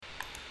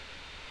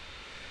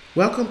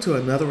Welcome to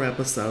another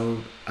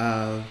episode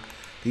of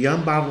the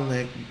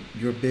Unbottleneck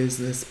Your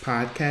Business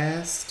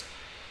podcast.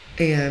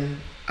 And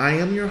I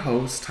am your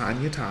host,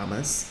 Tanya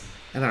Thomas,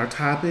 and our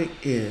topic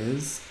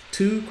is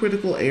 2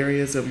 critical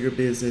areas of your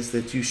business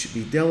that you should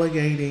be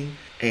delegating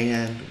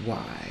and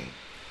why.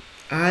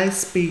 I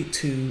speak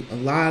to a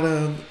lot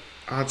of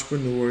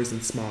entrepreneurs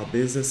and small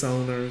business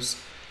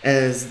owners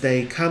as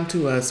they come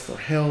to us for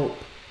help.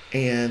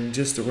 And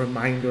just a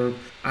reminder,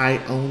 I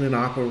own and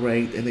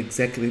operate an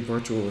executive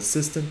virtual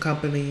assistant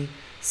company.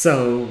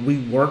 So we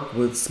work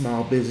with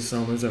small business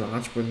owners and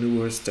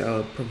entrepreneurs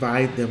to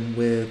provide them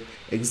with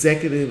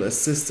executive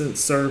assistant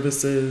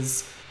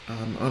services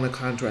on a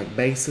contract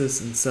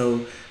basis. And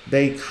so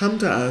they come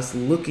to us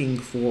looking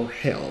for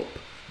help.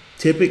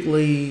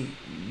 Typically,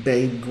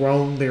 they've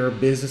grown their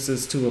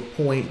businesses to a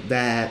point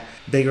that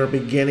they are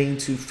beginning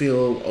to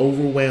feel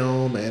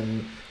overwhelmed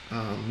and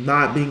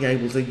not being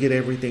able to get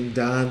everything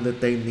done that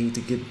they need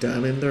to get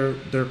done in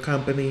their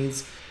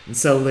companies. And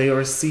so they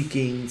are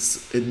seeking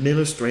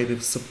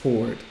administrative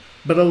support.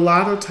 But a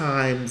lot of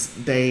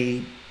times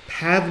they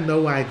have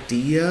no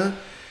idea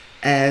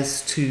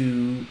as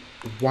to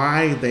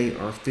why they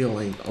are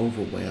feeling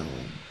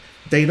overwhelmed.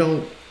 They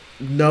don't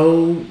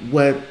know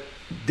what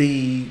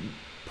the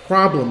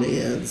problem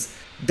is.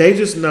 They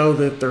just know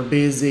that they're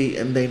busy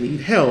and they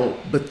need help,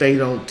 but they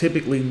don't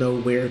typically know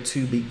where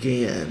to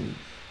begin.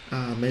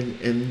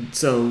 And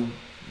so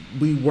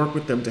we work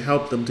with them to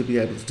help them to be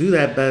able to do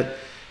that. But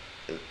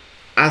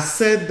I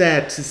said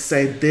that to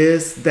say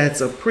this, that's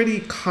a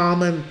pretty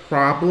common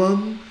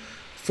problem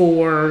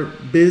for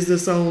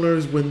business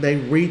owners when they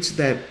reach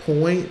that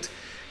point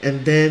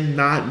and then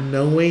not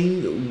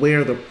knowing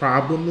where the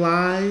problem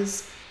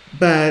lies.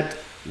 But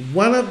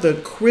one of the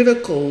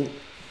critical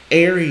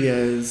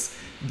areas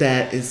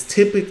that is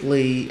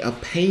typically a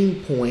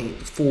pain point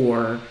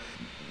for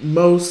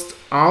most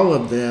all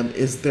of them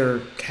is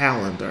their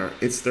calendar.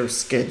 It's their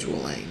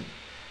scheduling.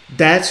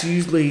 That's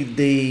usually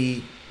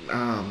the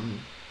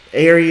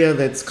area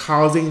that's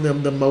causing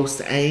them the most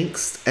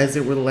angst as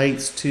it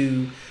relates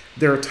to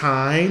their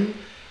time,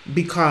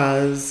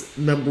 because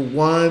number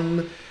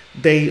one,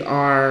 they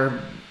are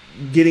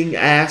getting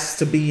asked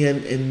to be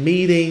in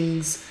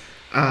meetings.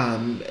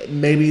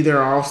 Maybe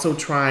they're also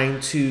trying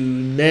to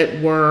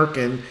network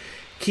and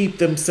keep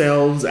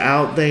themselves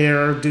out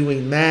there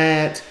doing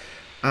that.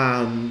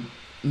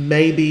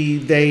 Maybe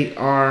they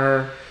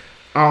are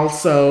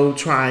also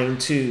trying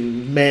to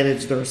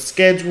manage their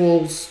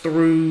schedules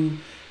through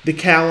the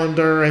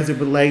calendar as it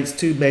relates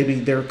to maybe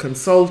their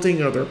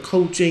consulting or their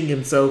coaching.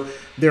 And so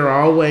they're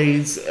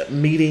always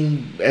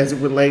meeting as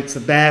it relates to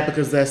that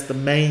because that's the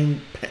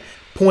main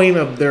point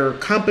of their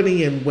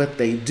company and what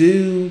they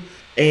do.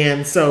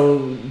 And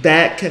so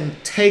that can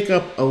take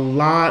up a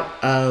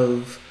lot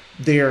of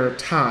their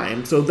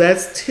time. So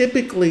that's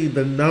typically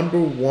the number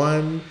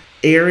one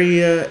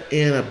area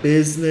in a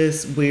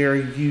business where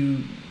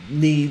you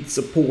need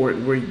support,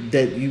 where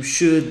that you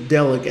should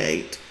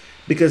delegate,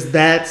 because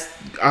that's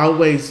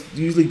always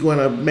usually going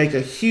to make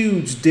a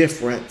huge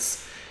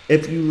difference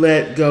if you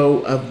let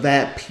go of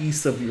that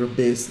piece of your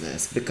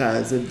business.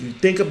 Because if you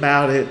think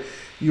about it,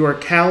 your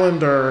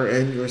calendar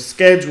and your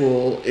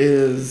schedule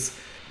is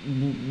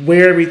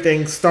where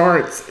everything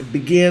starts,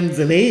 begins,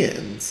 and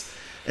ends.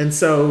 And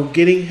so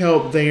getting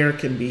help there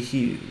can be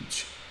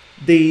huge.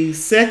 The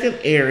second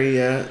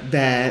area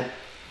that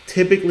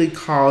typically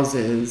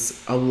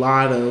causes a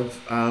lot of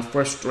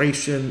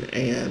frustration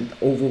and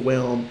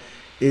overwhelm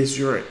is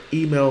your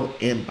email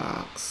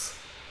inbox.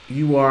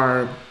 You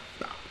are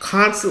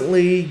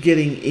constantly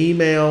getting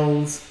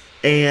emails,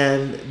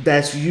 and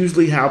that's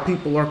usually how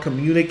people are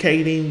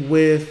communicating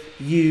with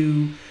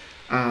you.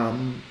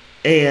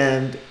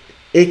 And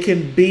it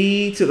can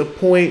be to the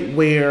point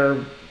where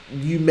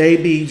you may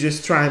be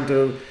just trying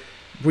to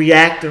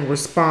react and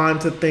respond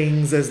to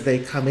things as they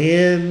come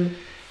in,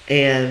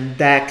 and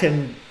that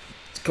can,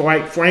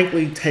 quite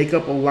frankly, take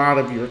up a lot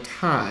of your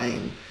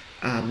time.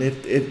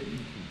 If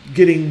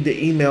getting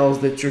the emails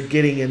that you're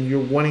getting and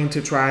you're wanting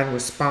to try and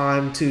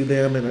respond to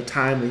them in a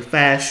timely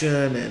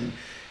fashion,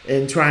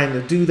 and trying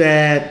to do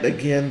that,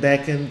 again,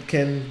 that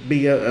can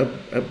be a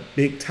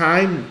big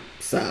time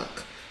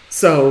suck.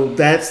 So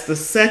that's the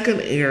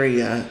second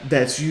area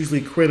that's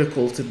usually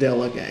critical to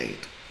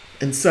delegate.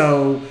 And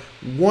so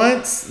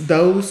once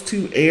those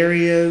 2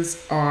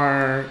 areas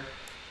are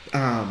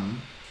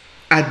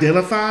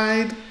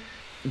identified,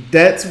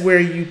 that's where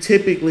you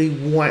typically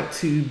want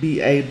to be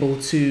able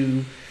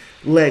to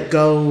let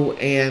go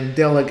and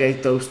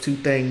delegate those 2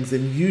 things.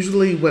 And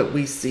usually what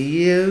we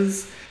see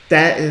is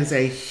that is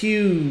a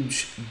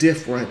huge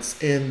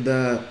difference in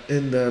the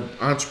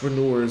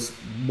entrepreneur's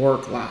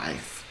work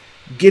life.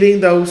 Getting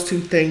those 2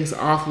 things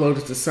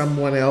offloaded to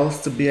someone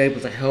else to be able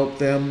to help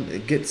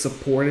them get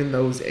support in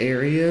those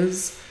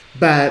areas.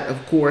 But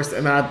of course,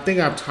 and I think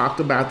I've talked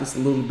about this a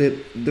little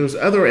bit, there's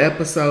other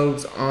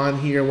episodes on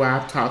here where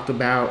I've talked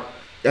about,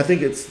 I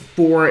think it's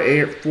 4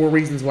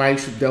 reasons why you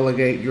should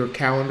delegate your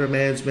calendar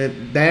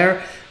management.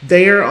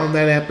 There on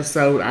that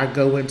episode, I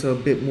go into a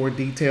bit more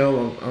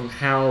detail on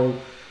how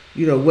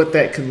what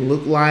that can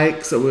look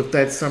like. So if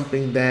that's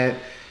something that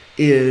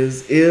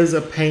is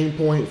a pain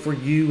point for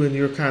you and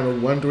you're kind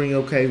of wondering,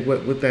 okay,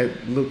 what would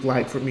that look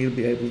like for me to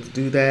be able to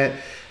do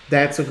that?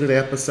 That's a good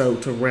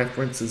episode to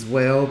reference as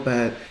well.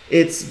 But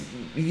it's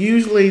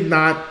usually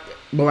not,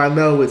 well, I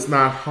know it's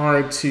not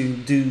hard to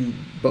do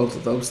both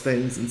of those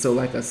things. And so,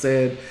 like I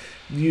said,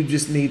 you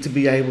just need to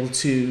be able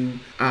to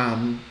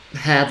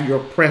have your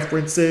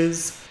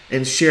preferences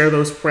and share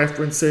those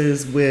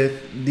preferences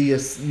with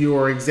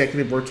your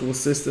executive virtual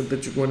assistant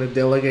that you're going to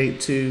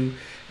delegate to,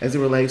 as it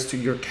relates to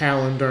your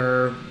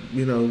calendar,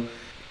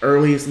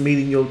 earliest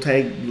meeting you'll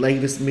take,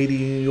 latest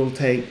meeting you'll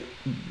take,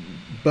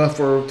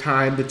 buffer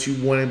time that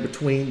you want in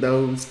between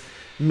those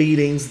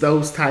meetings,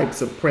 those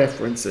types of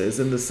preferences.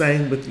 And the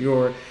same with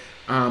your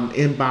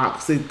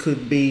inbox. It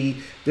could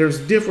be, there's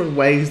different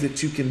ways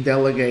that you can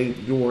delegate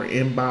your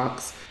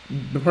inbox.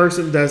 The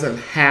person doesn't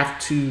have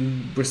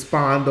to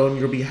respond on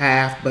your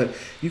behalf, but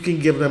you can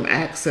give them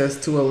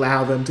access to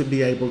allow them to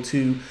be able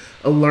to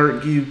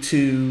alert you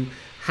to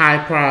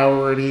high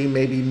priority,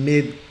 maybe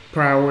mid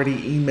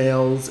priority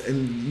emails,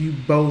 and you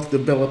both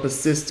develop a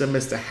system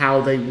as to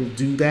how they will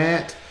do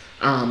that.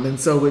 And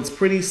so it's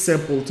pretty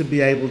simple to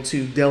be able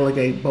to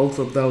delegate both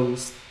of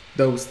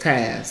those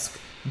tasks.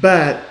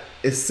 But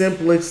as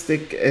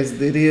simplistic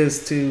as it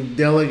is to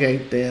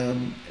delegate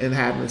them and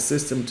having a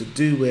system to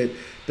do it,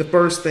 the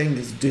first thing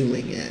is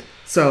doing it.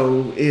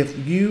 So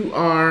if you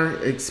are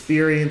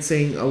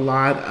experiencing a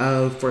lot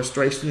of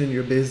frustration in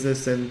your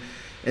business and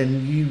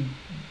you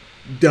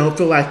don't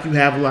feel like you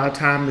have a lot of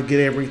time to get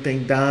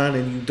everything done,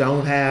 and you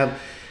don't have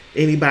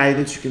anybody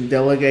that you can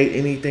delegate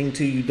anything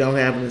to, you don't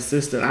have an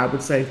assistant, I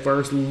would say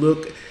first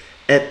look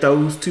at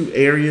those two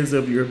areas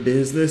of your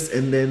business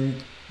and then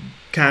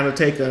kind of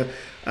take a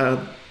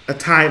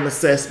time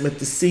assessment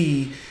to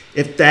see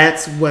if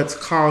that's what's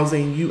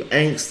causing you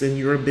angst in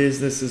your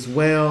business as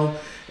well.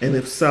 And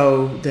if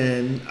so,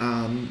 then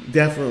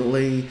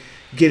definitely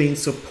getting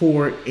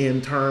support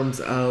in terms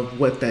of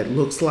what that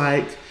looks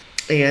like.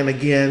 And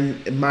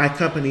again, my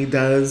company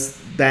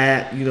does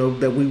that,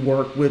 that we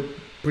work with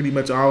pretty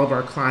much all of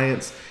our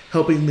clients,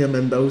 helping them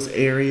in those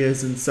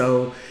areas. And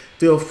so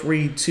feel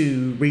free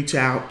to reach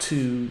out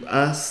to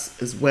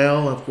us as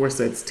well. Of course,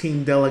 that's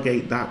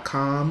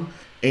teamdelegate.com.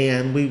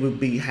 And we would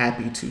be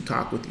happy to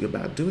talk with you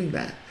about doing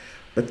that.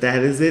 But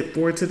that is it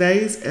for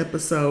today's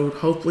episode.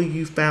 Hopefully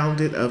you found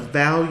it of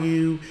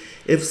value.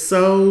 If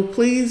so,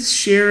 please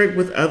share it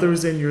with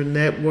others in your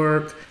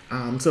network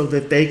so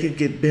that they could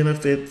get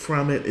benefit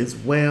from it as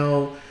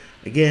well.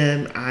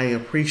 Again, I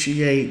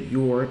appreciate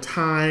your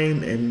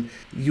time and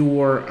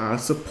your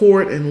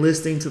support and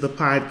listening to the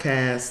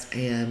podcast.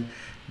 And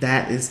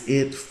that is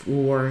it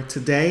for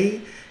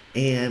today.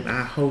 And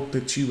I hope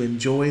that you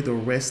enjoy the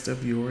rest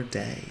of your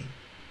day.